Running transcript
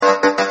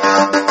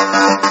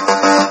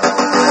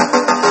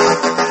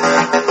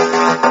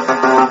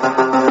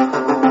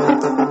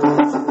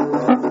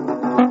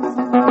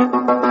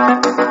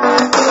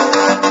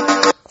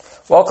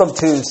Welcome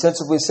to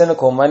Sensibly,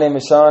 Cynical. My name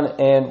is Sean,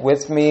 and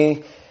with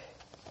me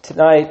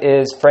tonight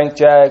is Frank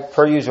Jag,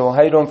 per usual.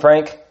 How you doing,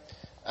 Frank?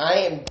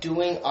 I am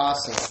doing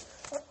awesome.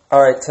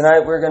 All right,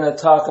 tonight we're going to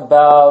talk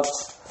about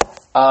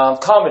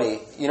comedy.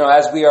 You know,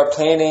 as we are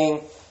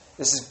planning,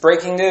 this is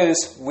breaking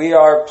news, we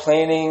are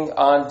planning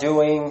on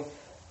doing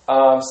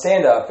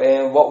stand-up,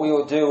 and what we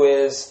will do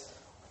is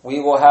we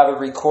will have a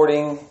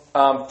recording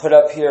put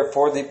up here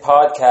for the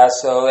podcast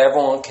so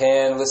everyone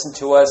can listen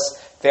to us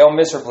fail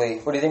miserably.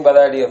 What do you think about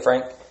that idea,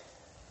 Frank?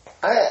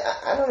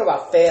 I don't know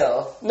about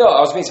fail. No, I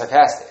was being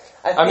sarcastic.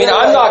 I'm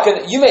not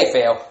going to... You may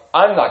fail.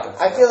 I'm not going to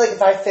fail. I feel like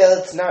if I fail,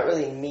 it's not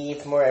really me.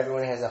 It's more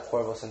everyone has a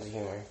horrible sense of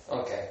humor.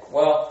 Okay.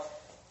 Well,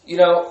 you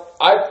know,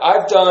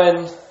 I've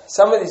done...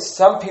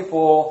 Some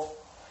people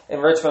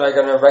in Richmond are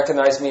going to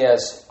recognize me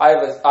as... I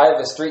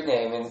have a street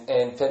name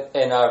in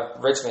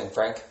Richmond,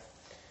 Frank.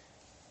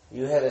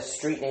 You have a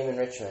street name in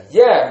Richmond?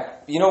 Yeah.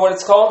 You know what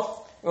it's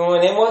called? You know what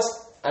my name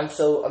was? I'm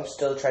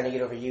still trying to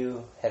get over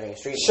you having a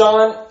street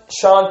name.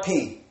 Sean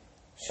P.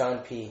 Sean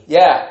P.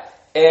 Yeah.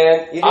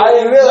 And you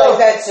realize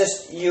that's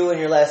just you and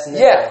your last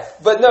name. Yeah,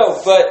 but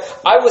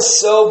I was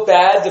so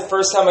bad the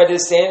first time I did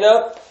stand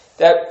up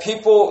that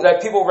people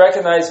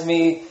recognized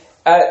me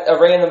at a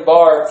random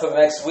bar for the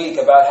next week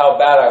about how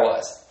bad I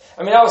was.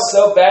 I mean, I was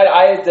so bad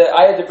I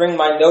had to bring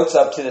my notes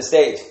up to the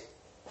stage.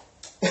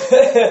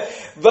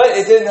 But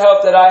it didn't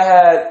help that I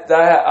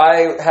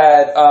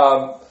had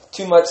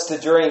too much to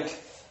drink.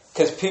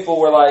 Because people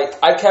were like,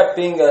 I kept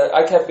being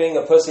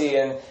a pussy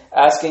and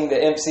asking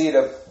the MC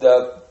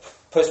to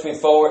push me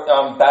forward,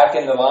 back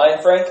in the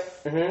line, Frank.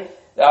 Mm-hmm.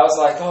 I was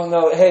like, oh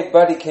no, hey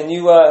buddy, can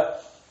you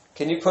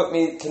put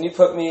me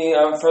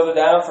further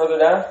down?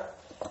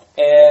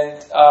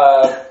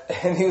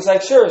 And he was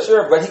like,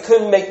 sure, but he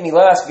couldn't make me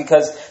last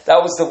because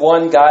that was the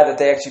one guy that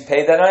they actually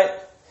paid that night.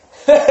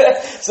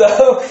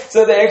 so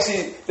they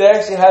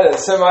actually had a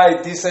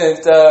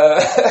semi-decent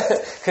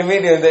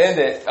comedian to end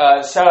it.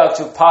 Shout out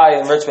to Pi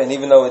in Richmond,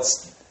 even though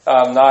it's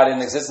not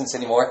in existence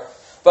anymore.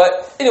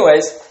 But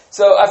anyways,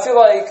 so I feel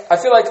like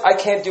I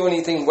can't do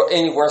anything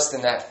any worse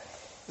than that.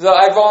 So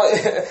I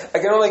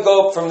can only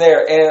go up from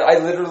there, and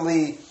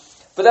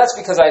but that's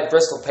because I had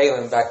Bristol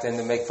Palin back then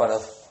to make fun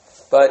of.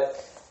 But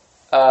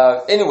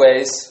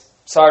anyways,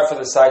 sorry for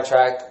the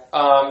sidetrack.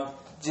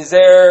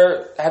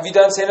 Have you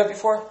done stand-up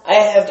before? I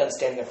have done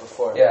stand-up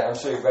before. Yeah, I'm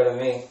sure you're better than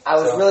me. I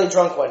was really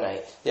drunk one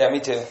night. Yeah,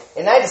 me too.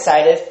 And I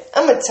decided,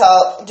 I'm going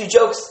to do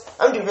jokes.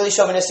 I'm going to do really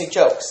chauvinistic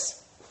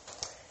jokes.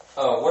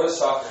 Oh, what a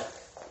shocker.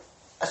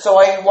 So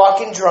I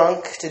walk in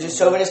drunk to do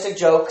chauvinistic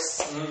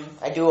jokes.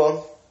 Mm-hmm. I do them.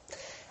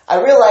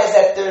 I realize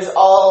that the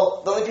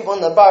only people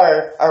in the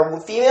bar are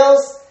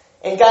females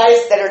and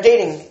guys that are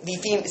dating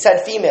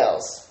said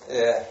females.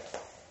 Yeah.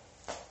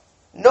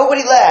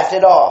 Nobody laughed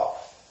at all.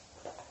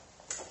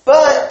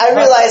 But I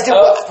realized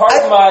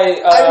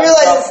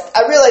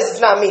I realized it's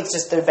not me. It's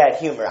just their bad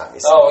humor,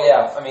 obviously. Oh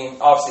yeah, I mean,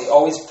 obviously,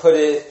 always put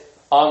it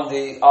on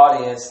the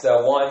audience.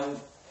 The one,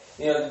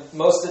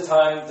 most of the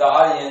time, the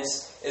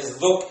audience is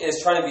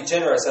trying to be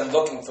generous and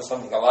looking for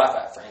something to laugh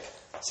at, Frank.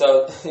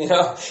 So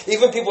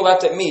even people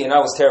laughed at me, and I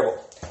was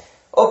terrible.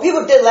 Well,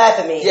 people did laugh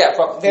at me. Yeah,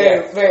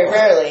 very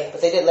rarely,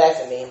 but they did laugh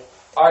at me.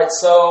 All right,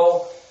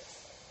 so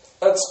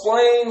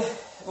explain.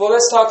 Well,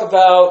 let's talk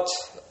about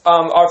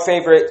our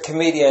favorite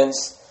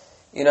comedians.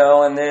 And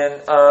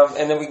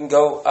then we can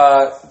go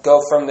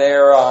from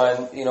there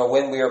on.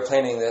 When we are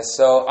planning this.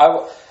 So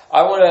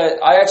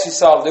I actually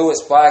saw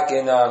Lewis Black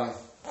in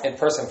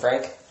person,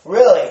 Frank.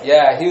 Really?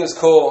 Yeah, he was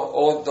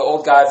cool. The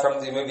old guy from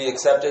the movie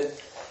Accepted.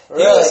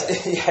 Really?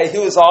 He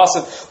was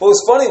awesome. What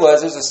was funny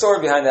there's a story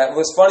behind that. What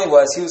was funny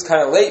he was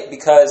kind of late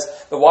because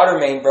the water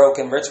main broke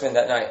in Richmond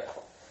that night.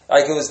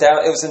 Like it was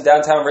in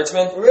downtown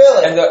Richmond.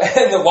 Really? And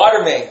the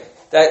water main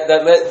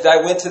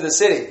that went to the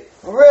city.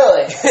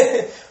 Really?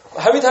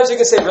 How many times are you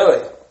gonna say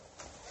really?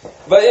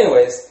 But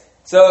anyways,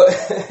 so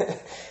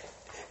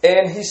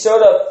and he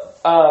showed up,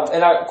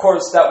 and of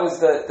course that was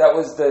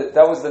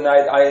the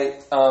night I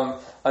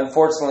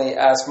unfortunately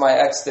asked my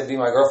ex to be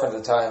my girlfriend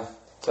at the time.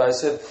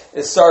 So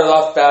it started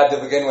off bad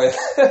to begin with,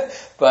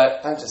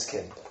 but I'm just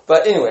kidding.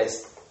 But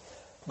anyways,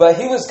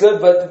 he was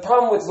good. But the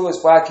problem with Lewis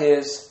Black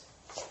is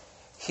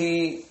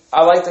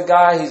I like the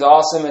guy. He's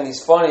awesome and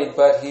he's funny,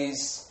 but he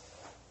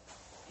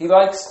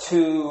likes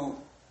to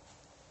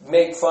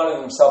make fun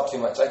of himself too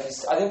much. I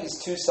think he's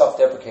too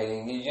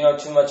self-deprecating. You know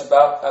too much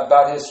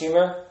about his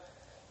humor.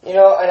 And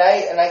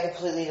I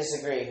completely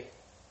disagree.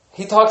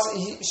 He talks.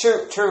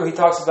 True. He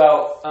talks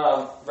about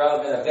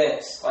relevant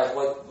events, like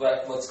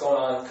what's going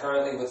on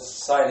currently with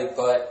society.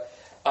 But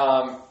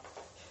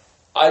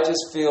I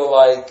just feel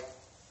like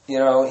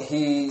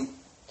he.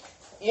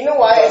 You know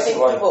why I think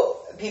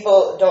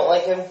people don't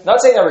like him? Not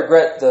saying I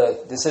regret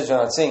the decision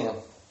on seeing him,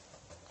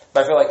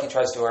 but I feel like he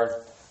tries too hard.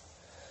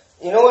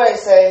 You know what I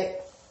say?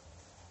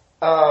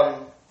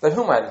 But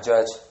who am I to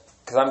judge?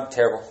 Because I'm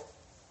terrible.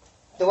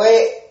 The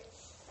way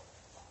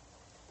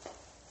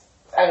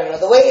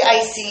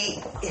I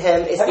see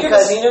him is Have because you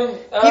ever seen him?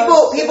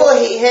 People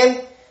hate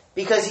him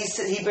because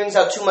he brings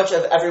out too much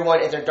of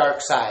everyone in their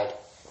dark side.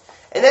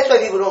 And that's why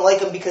people don't like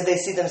him, because they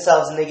see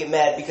themselves and they get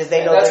mad because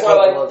they know they're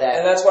capable of that.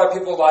 And that's why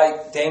people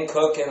like Dane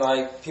Cook and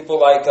like people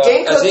like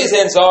Aziz Cook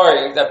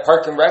Ansari, that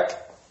Park and Rec.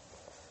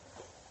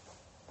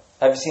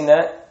 Have you seen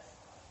that?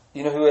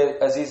 You know who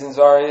Aziz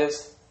Ansari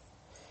is?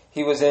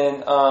 He was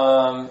in,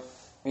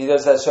 he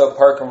does that show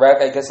Park and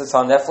Rec. I guess it's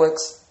on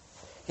Netflix.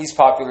 He's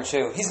popular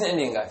too. He's an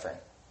Indian guy, friend.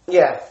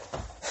 Yeah.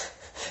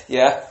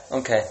 Yeah?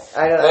 Okay.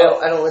 I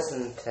don't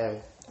listen to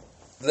him.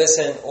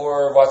 Listen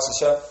or watch the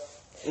show?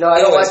 No,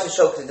 I don't watch the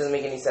show because it doesn't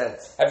make any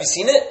sense. Have you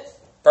seen it?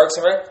 Parks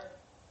and Rec?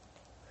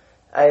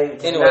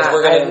 Anyways,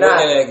 we're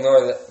gonna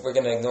ignore that. We're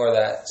gonna ignore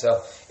that.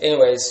 So,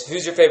 anyways,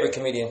 who's your favorite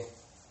comedian?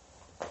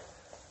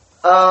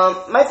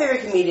 My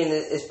favorite comedian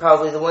is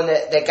probably the one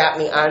that got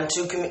me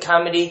onto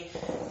comedy.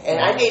 And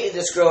I dated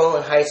this girl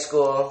in high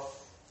school.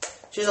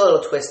 She was a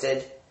little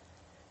twisted,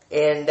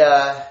 and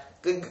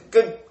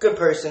good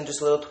person,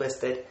 just a little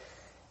twisted.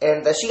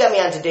 And she got me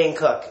onto Dane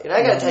Cook. And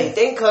I gotta tell you,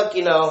 Dane Cook,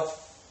 you know,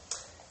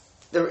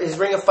 his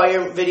Ring of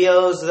Fire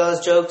videos,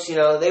 those jokes, you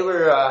know, they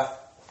were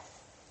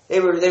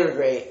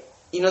great.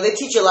 You know, they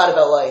teach you a lot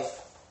about life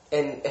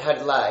and how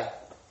to lie.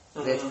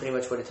 That's pretty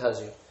much what it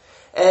tells you.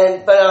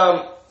 But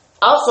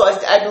also,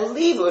 I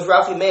believe it was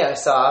Ralphie May I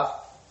saw.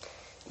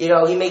 You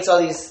know, he makes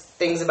all these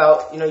things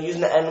about, you know,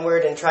 using the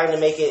N-word and trying to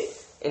make it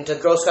into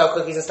Girl Scout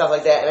cookies and stuff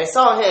like that. And I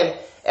saw him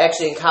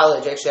actually in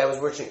college. Actually, I was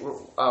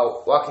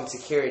walking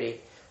security.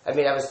 I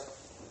was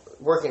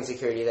working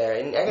security there.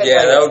 And I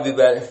yeah, that would be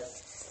better.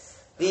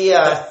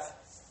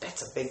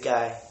 That's a big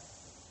guy.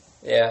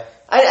 Yeah.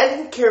 I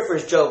didn't care for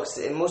his jokes,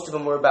 and most of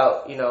them were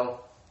about, you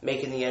know,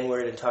 making the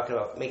N-word and talking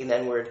about making the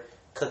N-word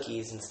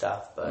cookies and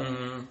stuff. But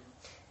it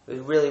was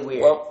really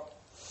weird. Well,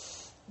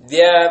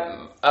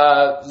 yeah,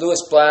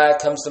 Lewis Black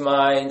comes to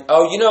mind.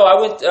 Oh, you know,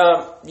 I went,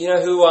 you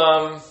know who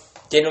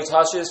Daniel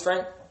Tosh is,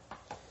 friend?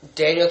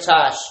 Daniel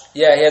Tosh.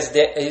 Yeah, he has,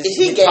 is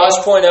he gay?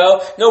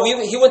 Tosh.0. No,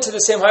 he went to the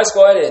same high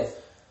school I did.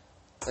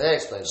 That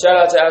explains. Shout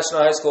out to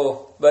Astronaut High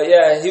School. But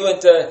yeah, he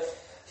went to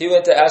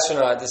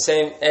Astronaut, the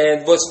same.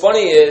 And what's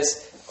funny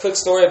is, quick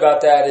story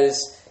about that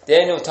is,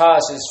 Daniel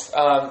Tosh is,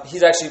 he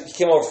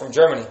came over from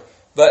Germany.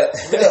 But,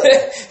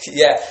 really?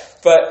 Yeah.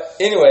 But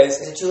anyways,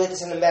 is it too late to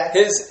send him back?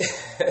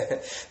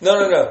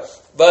 No.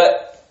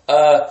 But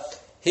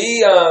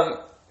his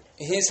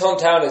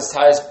hometown is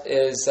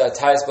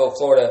Titusville,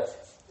 Florida,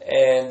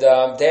 and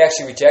they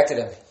actually rejected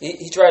him.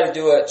 He tried to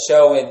do a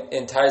show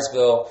in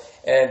Titusville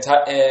and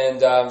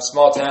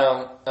small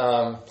town,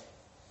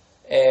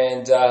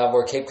 and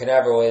where Cape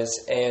Canaveral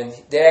is, and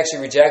they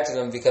actually rejected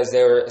him because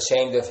they were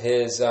ashamed of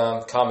his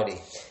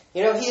comedy.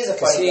 You know, he is a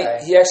funny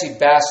guy. He actually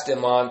bashed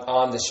him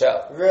on the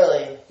show.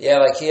 Really? Yeah,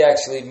 like he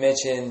actually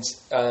mentioned,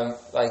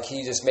 like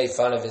he just made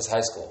fun of his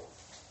high school.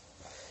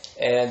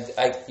 And,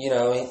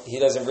 he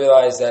doesn't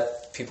realize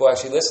that people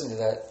actually listen to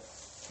that.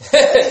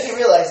 I think he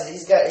realizes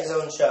he's got his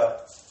own show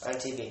on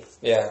TV.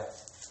 Yeah.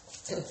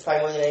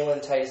 Probably more than anyone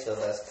in Titusville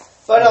does.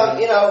 But,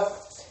 you know,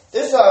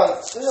 there's a lot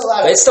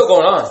of... But it's still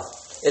going on.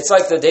 It's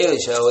like The Daily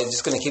Show. It's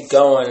just going to keep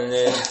going, and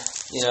then,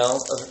 you know,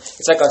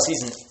 it's like on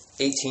season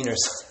 18 or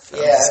something.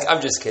 Yeah.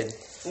 I'm just kidding.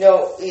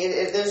 No,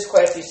 there's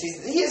quite a few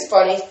seasons. He is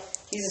funny.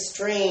 He's a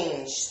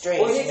strange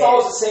Well, he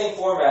follows the same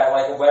format,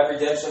 like a web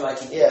redemption. Like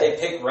they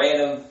pick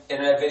random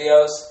internet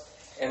videos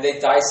and they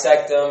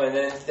dissect them, and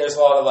then there's a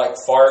lot of like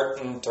fart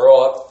and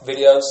throw up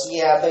videos.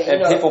 Yeah, but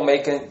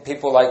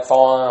people like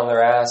falling on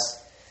their ass.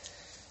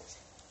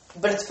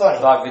 But it's funny.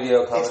 Not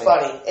video comedy. It's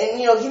funny,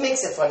 and he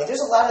makes it funny.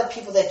 There's a lot of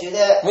people that do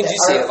that. When did you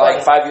see it? Funny.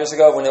 Like 5 years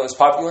ago when it was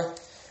popular.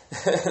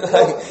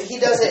 No, he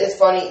does it. It's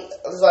funny.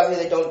 There's a lot of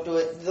people that don't do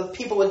it. The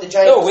people with the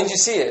giant. No, when did you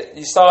see it?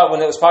 You saw it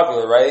when it was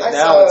popular, right?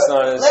 Now it's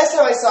not as. Last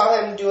time I saw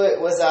him do it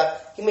was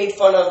he made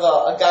fun of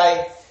a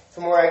guy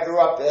from where I grew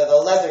up, the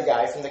leather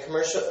guy from the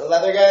commercial.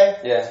 Leather guy.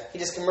 Yeah. He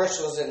does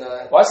commercials in.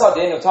 Well, I saw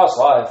Daniel Tosh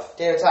live.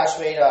 Daniel Tosh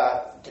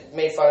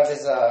made fun of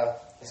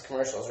his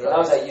commercials. Really. When I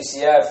was at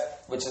UCF,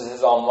 which is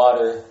his alma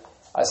mater,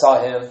 I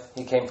saw him.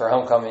 He came for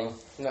homecoming.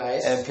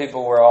 Nice. And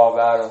people were all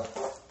about him.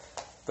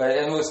 But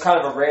it was kind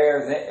of a rare.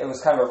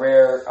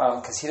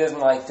 Because he doesn't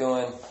like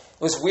doing.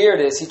 It was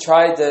weird. Is he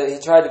tried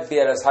to be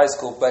at his high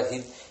school, but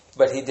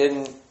he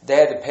didn't. They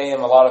had to pay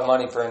him a lot of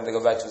money for him to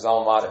go back to his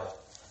alma mater.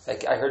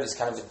 Like I heard, he's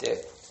kind of a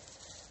dick.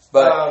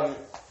 But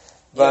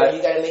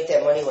you got to make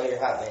that money while you're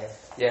hot, man.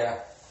 Yeah.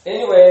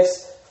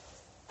 Anyways,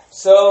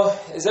 so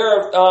is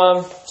there?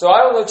 So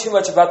I don't know too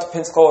much about the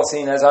Pensacola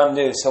scene as I'm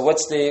new. So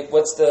what's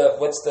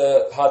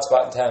the hot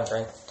spot in town,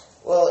 Frank?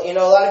 Well, a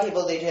lot of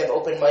people, they have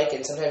open mic,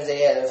 and sometimes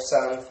they have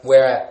some...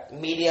 Where at?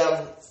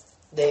 Medium...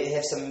 They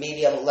have some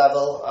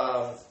medium-level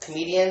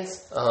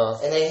comedians,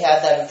 and they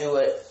have them do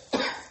it...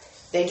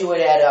 They do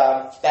it at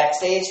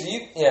Backstage.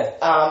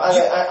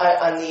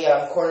 On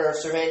the corner of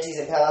Cervantes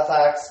and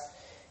Palafox.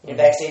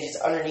 Backstage is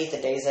underneath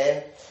the Days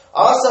Inn.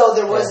 Also,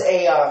 there was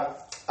a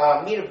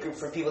meetup group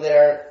for people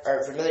that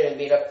aren't familiar with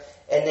Meetup,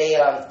 and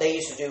they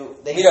used to do...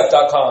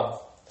 Meetup.com.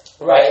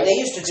 Right, and they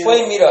used to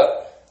Explain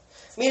Meetup.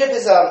 Meetup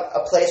is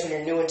a place when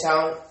you're new in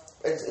town.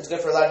 It's good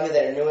for a lot of people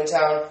that are new in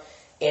town,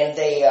 and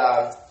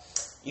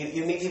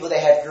you meet people that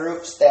have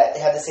groups that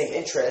have the same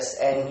interests,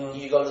 and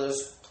you go to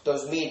those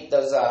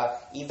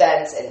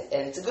events,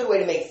 and it's a good way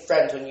to make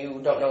friends when you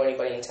don't know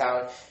anybody in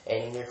town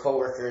and your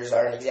coworkers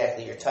aren't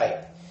exactly your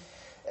type.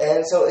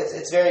 And so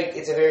it's a very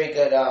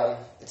good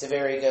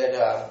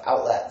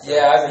outlet.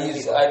 Yeah,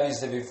 I've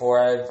used it before.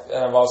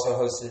 I've also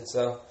hosted.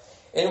 So,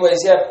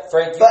 anyways, yeah,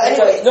 Frank.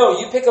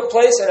 You pick a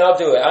place and I'll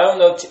do it. I don't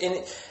know.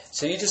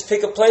 So you just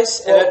pick a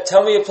place and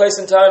tell me a place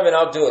and time and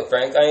I'll do it,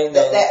 Frank. I ain't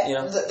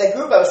the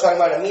group I was talking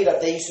about, a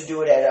meetup. They used to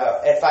do it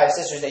at Five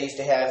Sisters. They used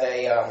to have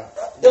a.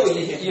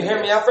 You hear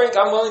me out, Frank?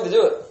 I'm willing to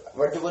do it.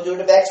 We'll do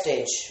it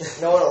backstage.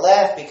 No one will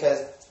laugh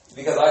because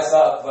I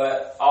suck,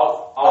 but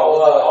I'll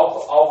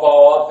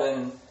ball up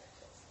and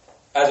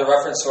as a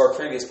reference to our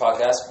previous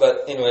podcast.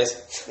 But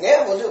anyways,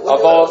 yeah, we'll do it. I'll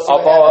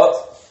ball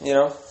up. You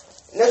know.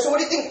 No, so what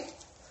do you think?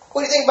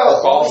 What do you think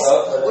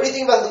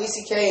about Louis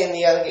C.K. and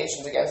the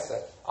allegations against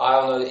him? I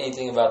don't know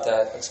anything about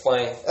that.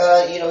 Explain.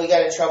 He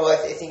got in trouble. I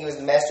think he was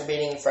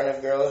masturbating in front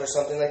of girls or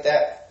something like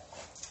that.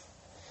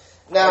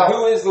 Now,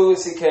 who is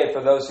Louis C.K.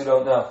 for those who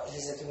don't know?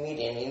 He's a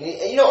comedian.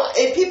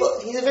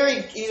 He's a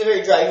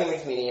very dry human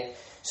comedian.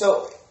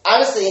 So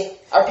honestly,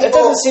 are people? It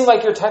doesn't seem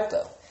like your type,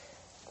 though.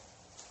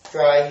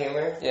 Dry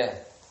humor. Yeah.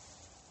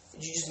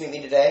 Did you just meet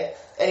me today?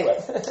 Anyway.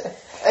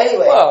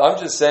 Well, I'm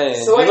just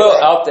saying. So you're a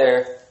little out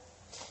there.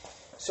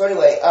 So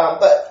anyway,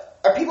 but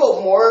are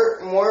people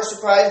more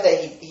surprised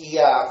that he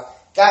got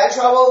in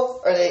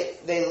trouble, or would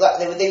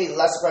they be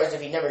less surprised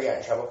if he never got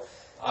in trouble?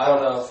 I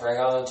don't know, Frank.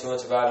 I don't know too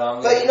much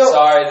about it.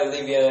 Sorry to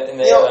leave you in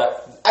the air.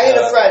 I had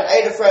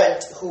a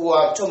friend who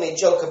told me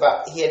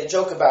he had a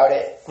joke about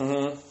it,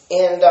 and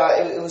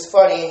it was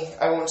funny.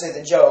 I won't say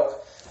the joke,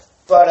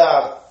 but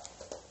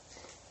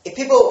if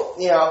people,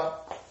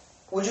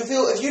 would you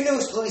feel if you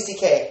knew Louis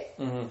C.K.,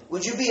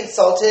 would you be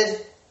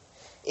insulted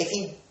if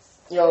he,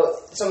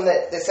 someone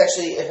that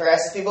sexually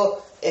harasses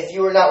people, if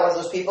you were not one of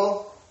those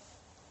people?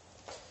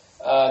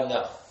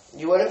 No.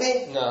 You wouldn't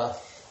be? No.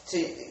 So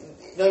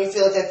don't you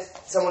feel like that's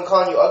someone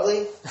calling you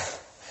ugly?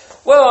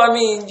 Well, I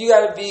mean, you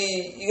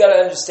gotta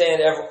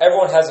understand.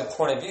 Everyone has a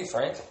point of view,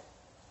 Frank.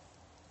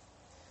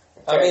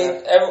 not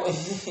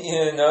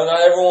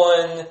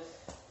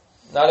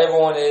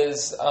everyone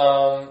is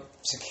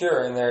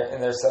secure in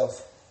their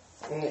self.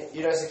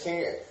 You're not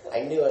secure.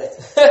 I knew it.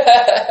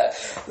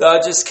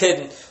 No, just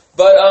kidding.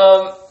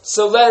 But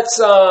so let's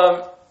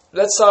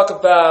talk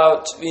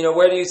about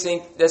where do you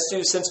think? Let's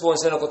do sensible and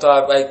cynical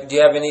talk. Like, do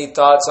you have any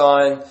thoughts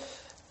on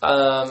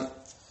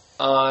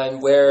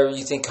where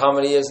you think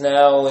comedy is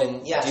now,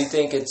 and do you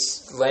think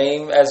it's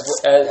lame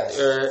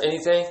or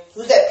anything?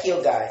 Who's that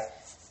Peel guy?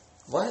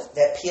 What?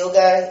 That Peel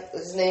guy?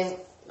 What's his name?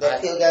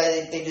 That Peel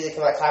guy? They do the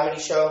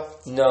comedy show.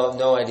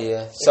 No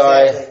idea.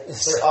 Sorry.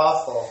 Exactly. They're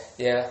awful.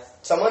 Yeah.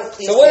 Someone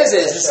please. So what is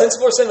it? Is it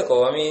sensible or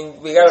cynical? I mean,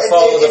 we got to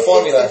follow the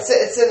formula.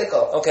 It's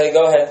cynical. Okay,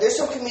 go ahead. There's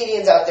some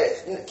comedians out there,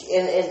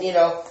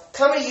 and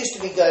comedy used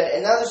to be good,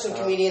 and now there's some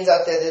comedians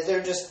out there that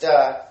they're just,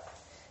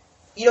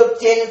 Daniel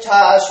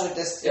Tosh with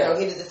this, he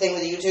did the thing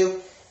with the YouTube.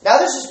 Now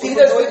there's just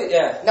people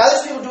Now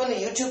there's people doing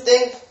the YouTube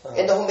thing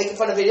and the whole making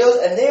fun of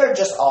videos, and they are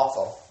just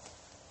awful.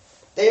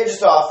 They are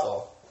just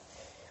awful.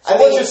 So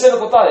what's your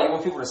cynical thought? You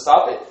want people to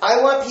stop it?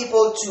 I want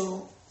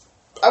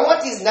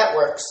these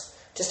networks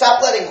to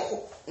stop letting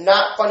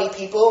not funny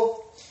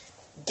people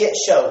get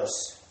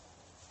shows.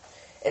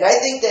 And I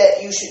think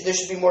that there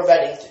should be more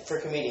vetting for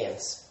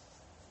comedians.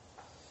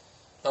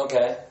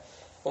 Okay.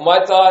 Well,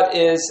 my thought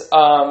is,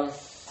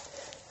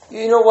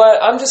 you know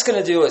what? I'm just going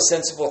to do a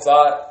sensible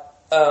thought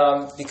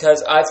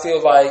because I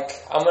feel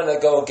like I'm going to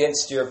go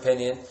against your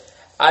opinion.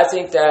 I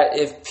think that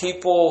if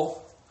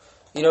people,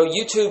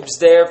 YouTube's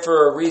there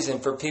for a reason.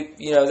 For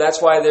people,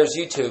 that's why there's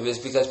YouTube, is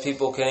because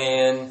people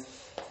can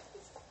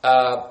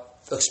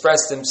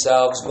express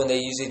themselves when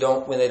they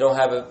don't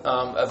have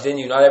a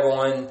venue. Not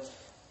everyone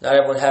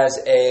has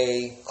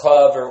a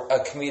club or a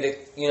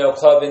comedic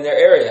club in their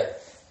area,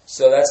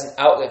 so that's an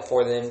outlet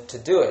for them to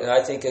do it. And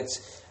I think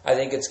it's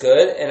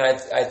good, and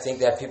I think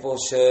that people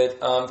should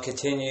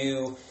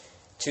continue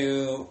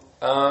to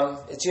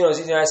it's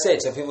the United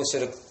States, so people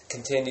should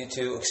continue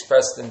to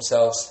express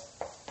themselves.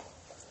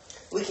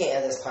 We can't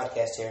end this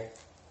podcast here.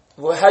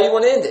 Well, how do you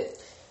want to end it?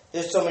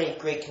 There's so many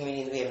great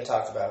comedians we haven't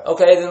talked about.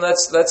 Okay, then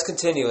let's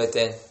continue it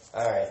then.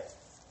 All right.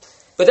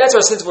 But that's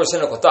our sensible or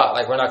cynical thought.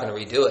 Like, we're not going to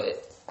redo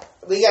it.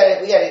 We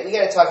got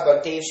to talk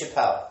about Dave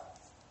Chappelle.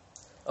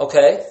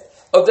 Okay.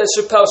 Oh, the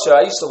Chappelle Show.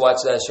 I used to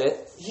watch that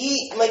shit.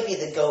 He might be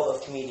the GOAT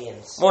of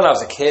comedians. When I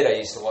was a kid, I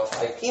used to watch.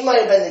 He might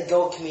have been the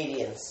GOAT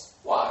comedians.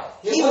 Why?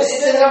 It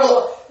didn't have a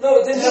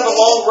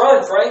long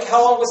run, Frank.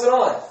 How long was it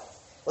on?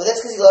 Well,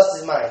 that's because he lost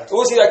his mind.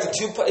 Was he like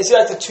is he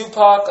like the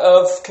Tupac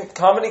of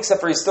comedy,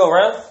 except for he's still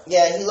around?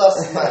 Yeah, he lost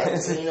his mind.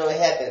 So, it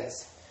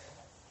happens.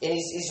 And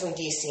he's from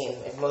D.C.,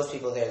 and most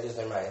people there lose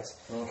their minds.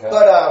 Okay.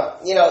 But,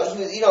 he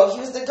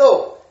was the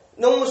GOAT.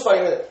 No one was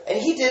funny with it.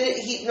 And he did it.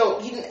 He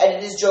didn't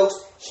edit his jokes.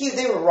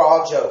 They were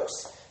raw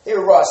jokes. They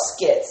were raw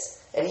skits.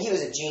 And he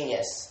was a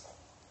genius.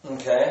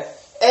 Okay.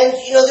 And,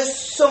 there's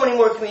so many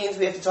more comedians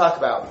we have to talk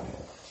about.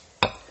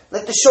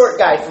 Like the short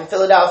guy from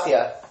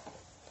Philadelphia.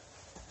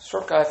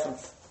 Short guy from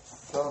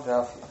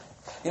Philadelphia.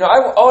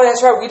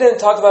 That's right. We didn't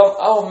talk about.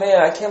 Oh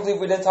man, I can't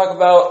believe we didn't talk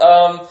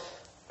about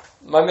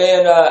my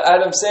man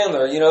Adam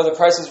Sandler. The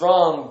Price is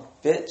Wrong,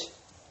 bitch.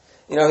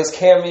 His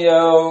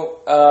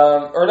cameo,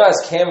 or not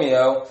his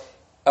cameo.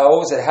 What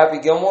was it? Happy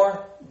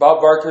Gilmore,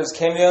 Bob Barker's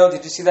cameo.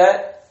 Did you see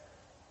that?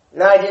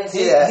 No, I didn't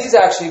see that. He's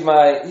actually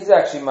my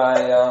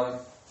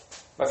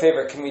my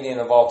favorite comedian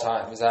of all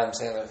time. Is Adam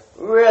Sandler.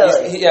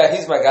 Really?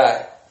 He's my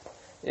guy.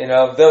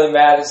 Billy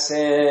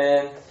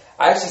Madison.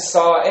 I actually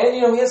saw, and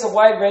he has a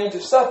wide range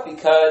of stuff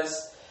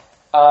because,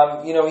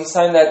 he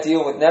signed that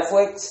deal with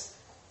Netflix,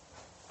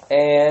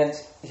 and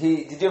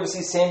did you ever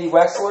see Sandy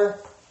Wexler?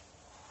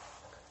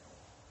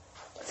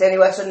 Sandy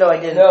Wexler? No, I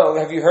didn't. No,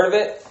 have you heard of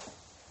it?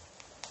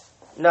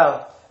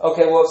 No.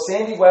 Okay, well,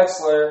 Sandy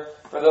Wexler,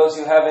 for those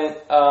who haven't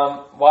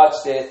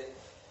watched it,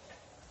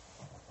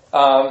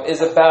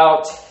 is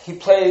about, he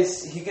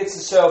gets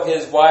to show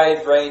his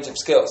wide range of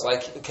skills.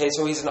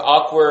 So he's an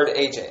awkward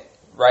agent,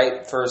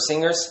 right, for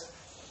singers.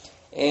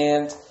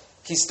 And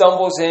he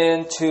stumbles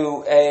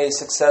into a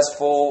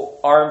successful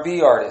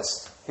R&B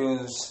artist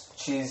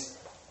she's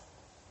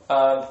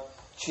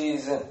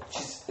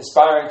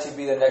aspiring to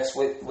be the next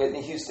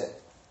Whitney Houston.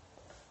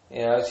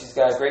 She's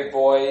got a great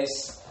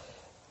voice,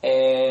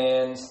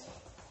 and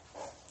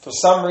for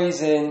some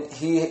reason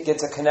he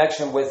gets a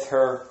connection with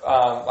her,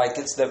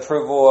 gets the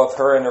approval of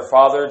her and her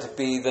father to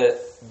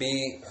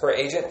be her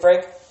agent,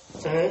 Frank.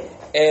 Mm-hmm.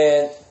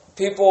 And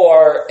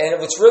and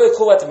what's really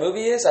cool about the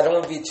movie is, I don't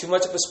want to be too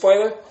much of a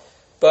spoiler,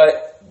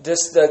 but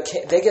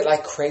they get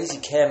like crazy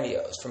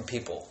cameos from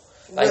people.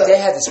 They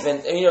had to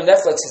spend,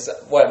 Netflix is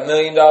what, $1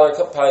 million,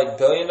 probably $1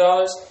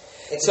 billion.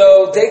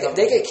 So they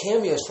get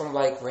cameos from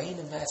like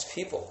random ass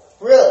people.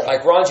 Really?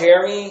 Like Ron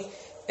Jeremy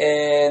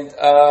and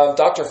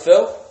Dr.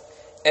 Phil.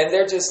 And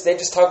they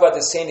just talk about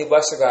this Sandy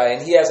Wexler guy,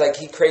 and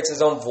he creates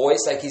his own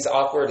voice, like he's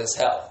awkward as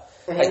hell.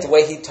 Mm-hmm. Like the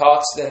way he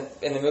talks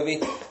in the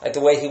movie, like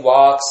the way he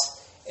walks.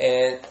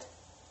 And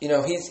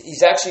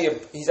he's actually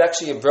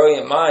a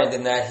brilliant mind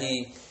in that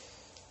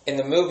in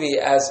the movie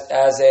as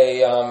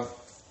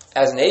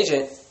an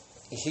agent,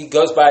 he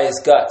goes by his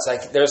guts.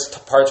 Like there's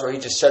parts where he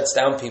just shuts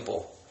down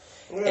people,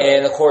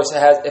 and of course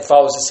it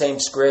follows the same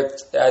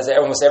script as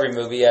almost every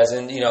movie, as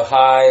in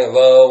high, a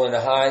low, and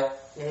a high.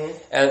 Mm-hmm.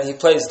 And he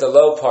plays the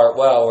low part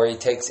well, where he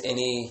takes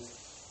any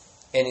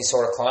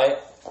sort of client.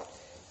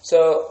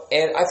 So,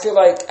 and I feel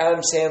like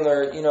Adam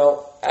Sandler,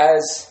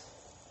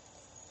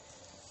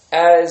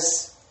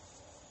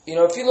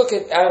 if you look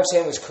at Adam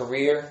Sandler's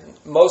career,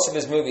 most of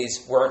his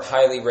movies weren't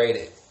highly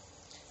rated.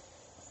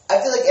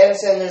 I feel like Adam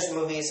Sandler's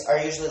movies are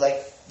usually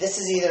like, this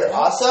is either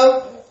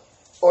awesome,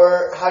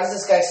 or how does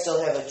this guy still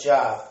have a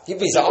job?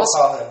 He's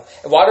awesome.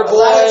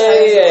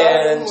 Waterboy,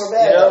 and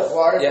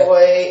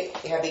Waterboy,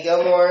 Happy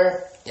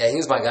Gilmore. Yeah, he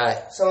was my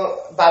guy.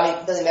 So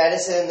Billy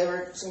Madison, there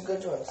were some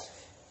good ones.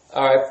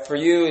 All right, for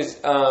you,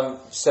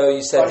 so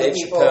you said Dave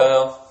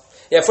Chappelle.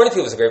 Yeah, Funny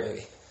People was a great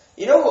movie.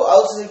 You know who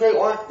else is a great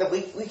one that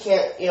we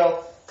can't,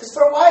 because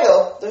for a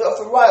while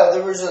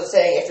there was a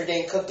saying after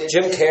Dane Cook did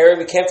Jim Carrey,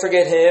 we can't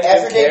forget him.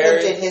 After Dane Cook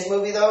did his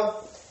movie though,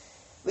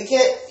 we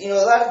can't.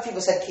 A lot of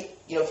people said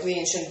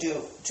comedians shouldn't do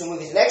two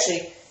movies, and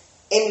actually,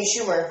 Amy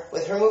Schumer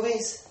with her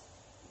movies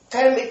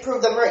kind of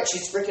proved them right.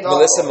 She's freaking awful.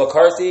 Melissa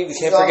McCarthy, we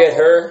can't forget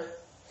her.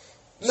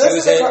 She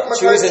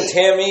was in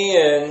Tammy,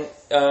 and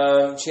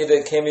she had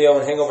a cameo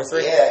in Hangover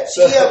 3. Yeah,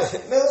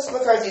 Melissa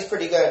McCarthy's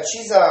pretty good.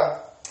 She's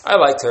I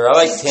liked her. I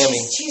liked Tammy.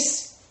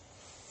 She's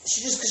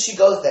just because she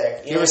goes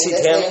there. You ever see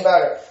Tammy?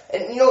 About her.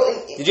 And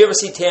did you ever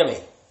see Tammy?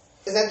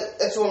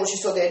 That's the one where she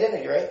stole the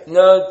identity, right?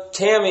 No,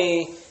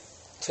 Tammy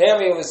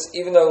was,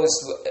 even though it was.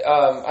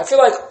 I feel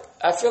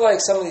like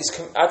some of these.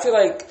 I feel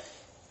like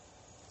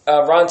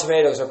Rotten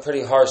Tomatoes are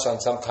pretty harsh on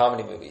some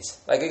comedy movies.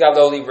 Like it got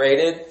lowly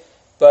rated,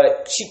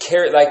 but she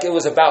carried. Like it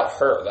was about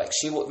her. Like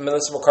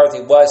Melissa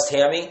McCarthy was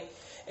Tammy,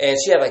 and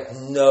she had like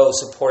no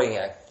supporting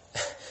act.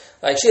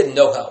 Like she had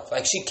no help.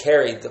 Like she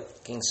carried the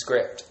fucking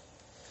script.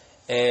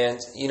 And,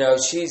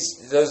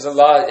 there's a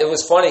lot. It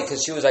was funny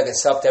because she was like a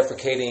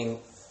self-deprecating,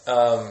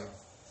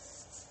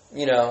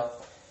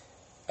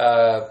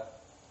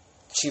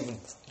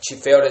 she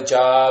failed at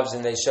jobs,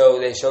 and they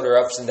showed her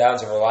ups and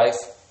downs of her life.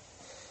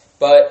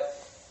 But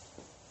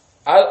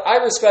I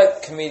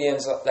respect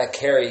comedians that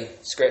carry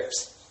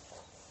scripts,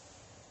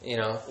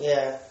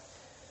 Yeah.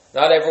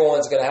 Not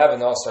everyone's going to have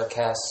an all-star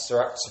cast,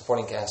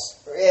 supporting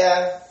cast.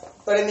 Yeah,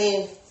 but I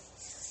mean,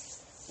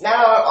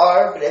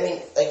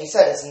 like you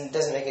said, it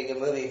doesn't make a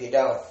good movie if you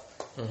don't.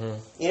 Mm-hmm.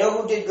 You know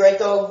who did great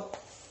though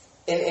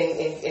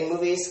in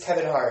movies?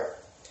 Kevin Hart.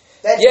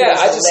 I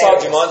just saw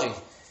Jumanji.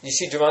 Did you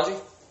see Jumanji?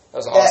 That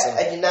was awesome.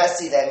 I did not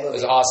see that movie. It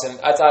was awesome.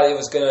 I thought it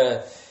was going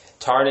to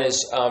tarnish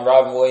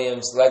Robin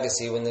Williams'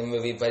 legacy when the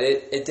movie, but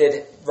it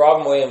did.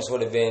 Robin Williams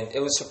it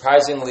was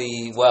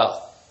surprisingly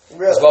well.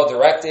 Really? It was well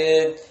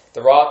directed.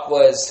 The Rock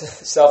was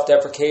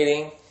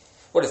self-deprecating.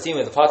 What a theme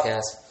of the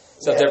podcast.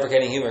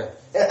 Self-deprecating humor.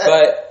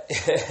 But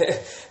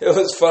it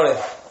was funny.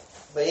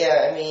 But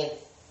yeah,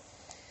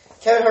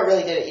 Kevin Hart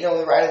really did it.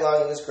 The ride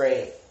along, it was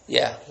great.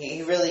 Yeah.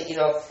 He really,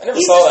 I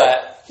never saw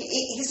that.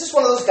 He's just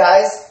one of those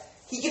guys.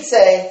 He could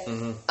say,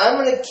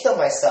 I'm going to kill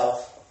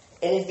myself,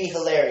 and it'd be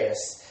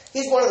hilarious.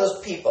 He's one of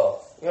those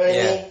people. You know what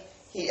I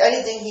mean?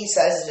 Anything he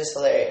says is just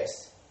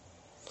hilarious.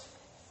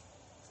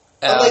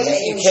 Like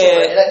Amy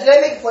Schumer. Did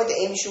I make a point that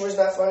Amy Schumer's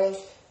not funny?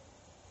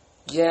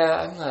 Yeah,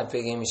 I'm not a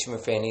big Amy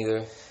Schumer fan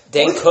either.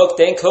 Dane Cook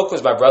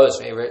was my brother's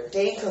favorite.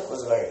 Dane Cook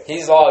was great.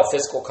 He's a lot of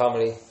physical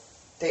comedy.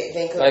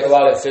 Dane Cook like a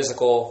lot of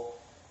physical,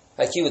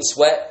 like he would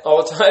sweat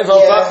all the time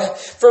on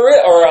for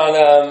real, or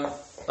on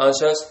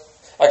shows.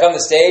 Like on the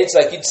stage,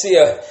 like you'd see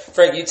I've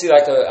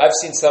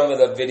seen some of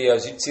the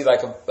videos, you'd see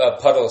like a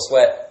puddle of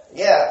sweat.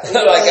 Yeah.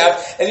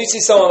 And you'd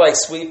see someone like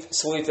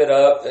sweep it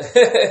up.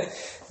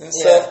 And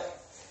stuff.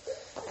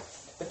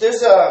 But there's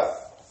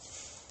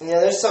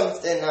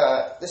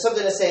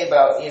something to say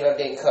about,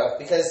 Dane Cook,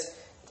 because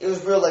it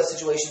was real life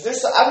situations.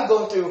 I've been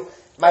going through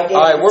my day.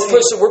 All right,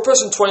 we're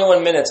pushing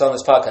 21 minutes on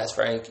this podcast,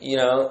 Frank.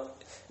 We'll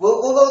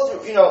go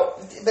through,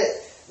 but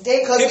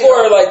Dane Cook. People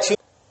are like,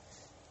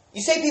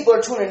 you say people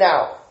are tuning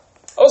out.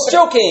 I was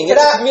joking.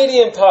 It's a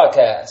comedian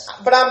podcast.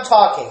 But I'm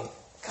talking.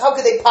 How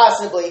could they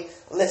possibly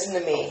listen to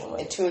me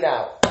and tune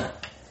out?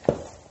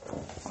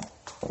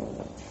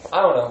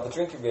 I don't know, but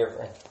drink your beer,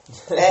 Frank.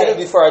 Hey,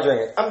 before I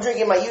drink it. I'm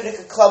drinking my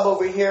Utica Club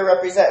over here,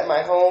 representing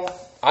my home.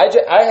 I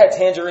had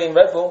Tangerine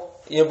Red Bull,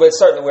 but it's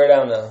starting to wear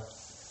down now.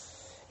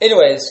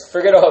 Anyways,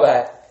 forget all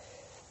that.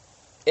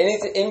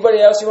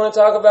 Anybody else you want to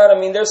talk about? I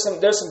mean, there's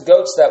some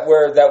goats that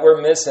we're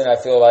missing. I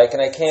feel like,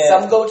 and I can't.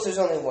 Some goats. There's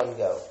only one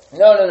goat.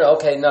 No.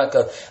 Okay, not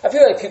goat. I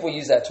feel like people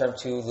use that term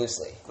too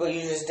loosely. Well,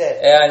 you just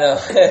did. Yeah, I know.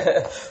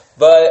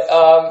 But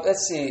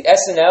let's see.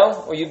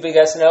 SNL. Were you a big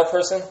SNL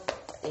person?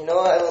 You know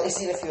what? I've only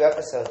seen a few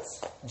episodes.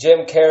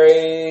 Jim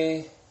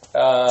Carrey.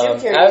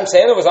 Adam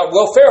Sandler was on.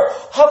 Will Ferrell.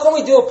 How can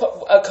we do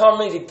a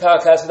comedy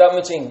podcast without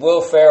mentioning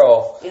Will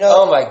Ferrell?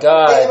 Oh my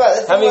God!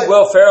 How many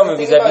Will Ferrell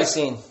movies have you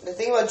seen? The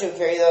thing about Jim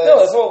Carrey,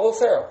 though, it's all Will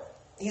Ferrell.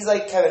 He's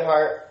like Kevin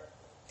Hart.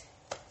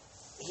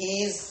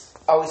 He's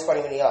always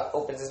funny when he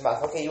opens his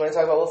mouth. Okay, you want to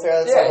talk about Will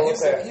Ferrell? Let's talk about Will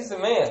Ferrell. He's the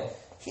man.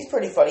 He's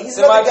pretty funny. He's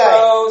another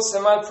guy.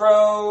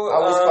 Semi-pro.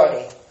 Always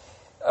funny.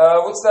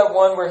 What's that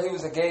one where he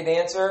was a gay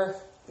dancer?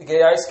 The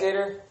gay ice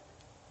skater?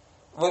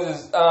 What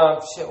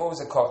was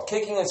it called?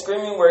 Kicking and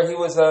Screaming, where he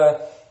was like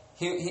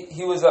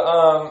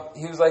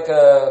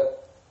a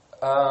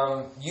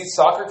youth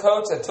soccer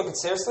coach that took it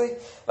seriously.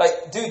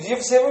 Like, dude, did you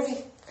ever see that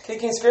movie?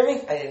 Kicking and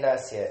Screaming? I did not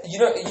see it.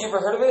 You ever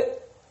heard of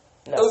it?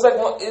 No.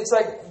 It's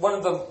like one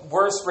of the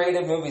worst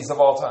rated movies of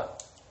all time.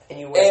 And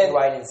you went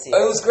why I didn't see it.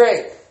 It was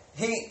great.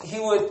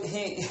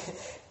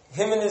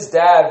 Him and his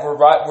dad were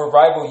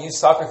rival youth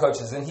soccer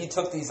coaches, and he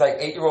took these like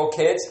 8-year-old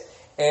kids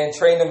and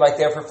trained them like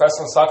they're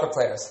professional soccer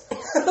players.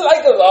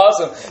 Like, it was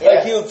awesome. Yeah.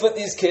 Like, he would put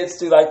these kids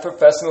through like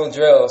professional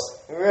drills.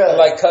 Really? And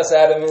like cuss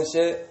at them and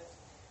shit.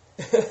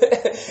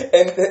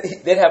 And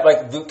they'd have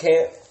like boot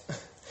camp.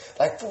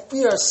 Like,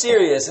 we are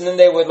serious. And then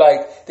they would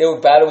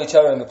battle each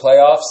other in the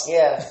playoffs.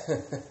 Yeah.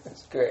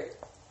 It's great.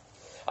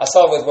 I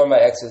saw it with one of my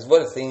exes.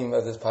 What a theme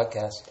of this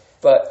podcast.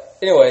 But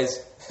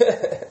anyways,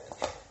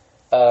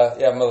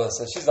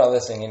 Melissa, she's not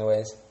listening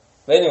anyways.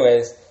 But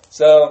anyways,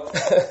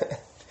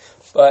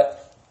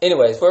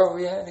 anyways, where were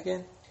we at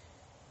again?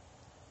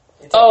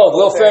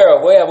 Will Ferrell.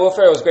 Well, yeah, Will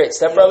Ferrell was great.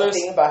 Step Brothers.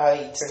 Thinking about how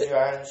he turned your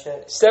arm and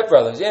shit. Step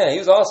Brothers, yeah, he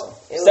was awesome.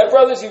 Step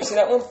Brothers, you ever seen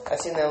that one? I've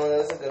seen that one. That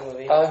was a good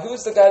movie. Who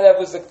was the guy that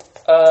was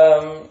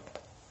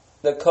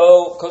the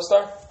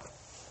co-star?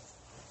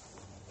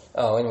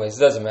 Oh, anyways,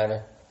 it doesn't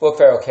matter. Will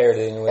Ferrell carried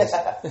it anyways.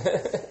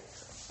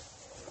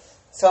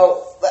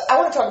 So, I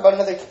want to talk about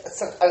a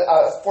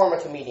form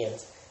of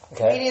comedians.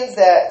 Okay. Comedians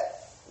that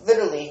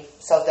literally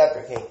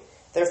self-deprecate.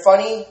 They're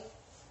funny.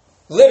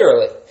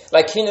 Literally,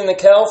 like Kenan and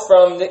Kel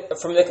from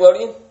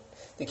Nickelodeon,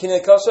 the Kenan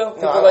and Kel show.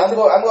 No, I'm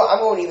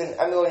going even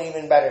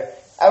better.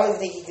 I don't even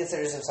think he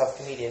considers himself a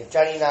comedian.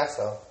 Johnny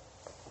Knoxville,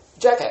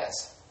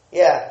 Jackass.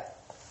 Yeah.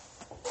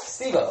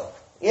 Steve-O.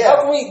 Yeah.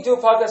 How can we do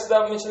a podcast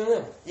without mentioning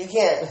them? You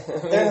can't.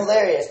 They're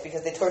hilarious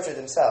because they torture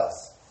themselves.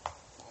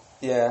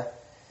 Yeah,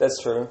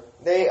 that's true.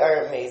 They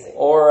are amazing.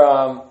 Or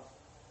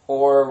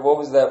what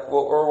was that?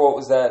 What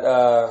was that?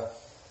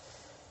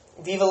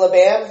 Viva La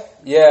Bam.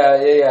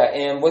 Yeah.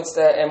 And what's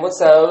that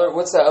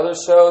other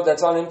show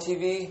that's on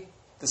MTV?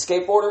 The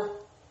skateboarder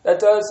that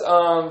does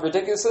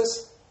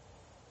Ridiculousness.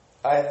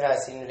 I have not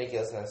seen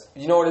Ridiculousness.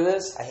 You know what it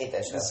is? I hate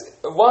that show.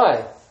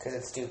 Why? Because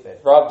it's stupid.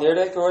 Rob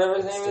Dyrdek or whatever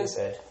his name is?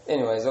 Stupid.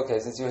 Anyways, okay,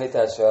 since you hate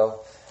that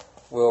show,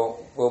 we'll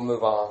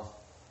move on,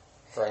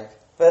 Frank.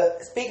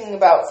 But speaking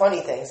about funny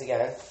things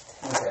again,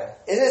 okay.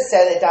 Isn't it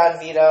said that Don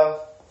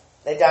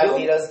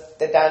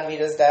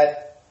Vito's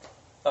dead?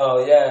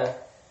 Oh, yeah.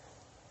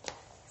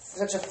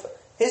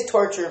 His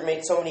torture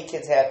made so many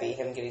kids happy,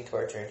 him getting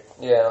tortured.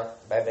 Yeah.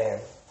 By Bam.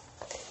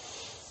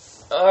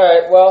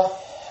 Alright, well,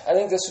 I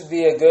think this would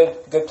be a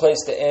good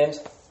place to end.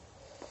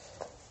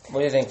 What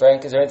do you think,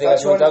 Frank? Is there anything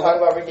else you want to talk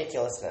about?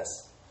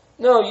 Ridiculousness.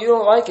 No, you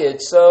don't like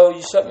it, so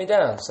you shut me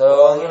down.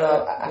 So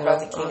I'm not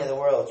the king of the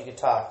world. You can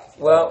talk. If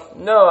you like.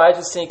 No, I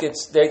just think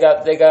it's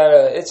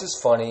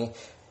just funny.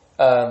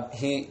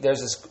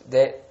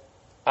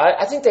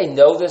 I think they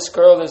know this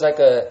girl. There's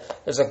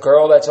a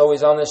girl that's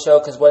always on the show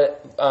because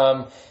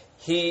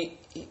they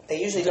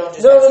usually don't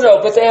just no.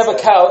 But they have a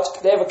couch.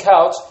 They have a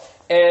couch.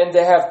 And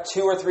they have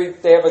 2 or 3.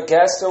 They have a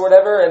guest or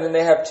whatever, and then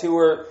they have 2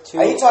 or 2.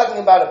 Are you talking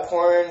about a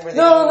porn where they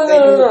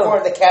do no.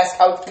 porn, the cast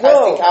couch?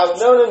 No.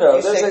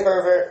 You sick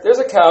pervert. There's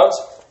a couch,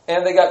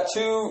 and they got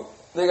two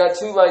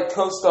like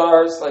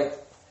co-stars like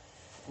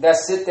that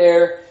sit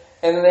there,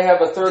 and then they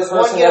have a third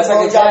person that's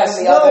like a guest.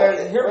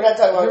 We're not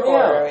talking about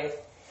porn, are we?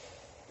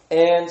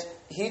 And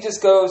he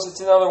just goes.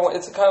 It's another one.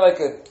 It's kind of like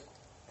a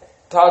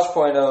Tosh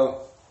Point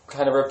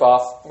kind of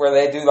ripoff where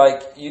they do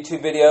like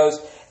YouTube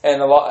videos. And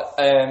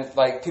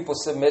like people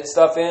submit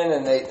stuff in,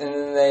 and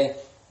then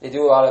they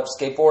do a lot of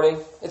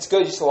skateboarding. It's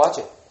good. You should watch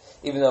it,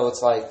 even though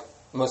it's like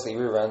mostly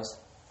reruns.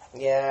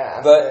 Yeah,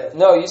 but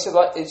no, you should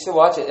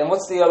watch it. And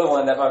what's the other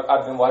one that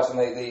I've been watching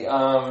lately?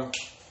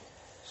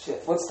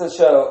 What's the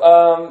show?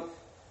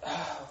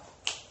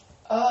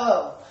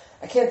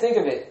 I can't think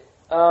of it.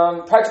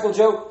 Practical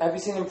Joke. Have you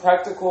seen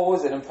Impractical?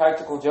 Was it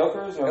Impractical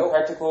Jokers or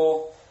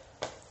Impractical?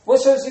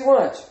 What shows do you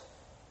watch,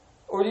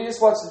 or do you just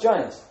watch the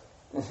Giants?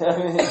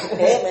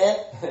 Hey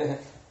man,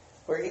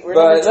 but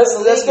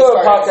let's go to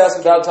a podcast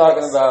without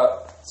talking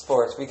about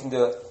sports. We can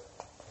do it.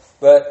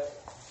 But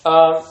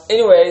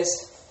anyways,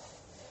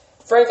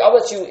 Frank, I'll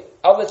let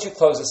you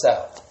close this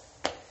out.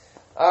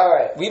 All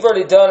right. We've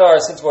already done our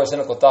Sensible or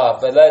Cynical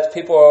thought, but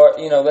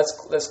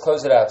let's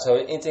close it out. So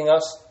anything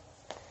else?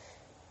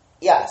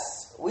 Yes,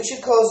 we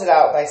should close it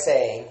out by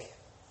saying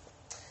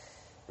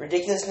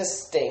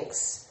ridiculousness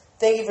stinks.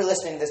 Thank you for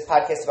listening to this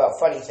podcast about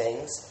funny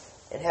things,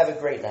 and have a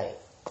great night.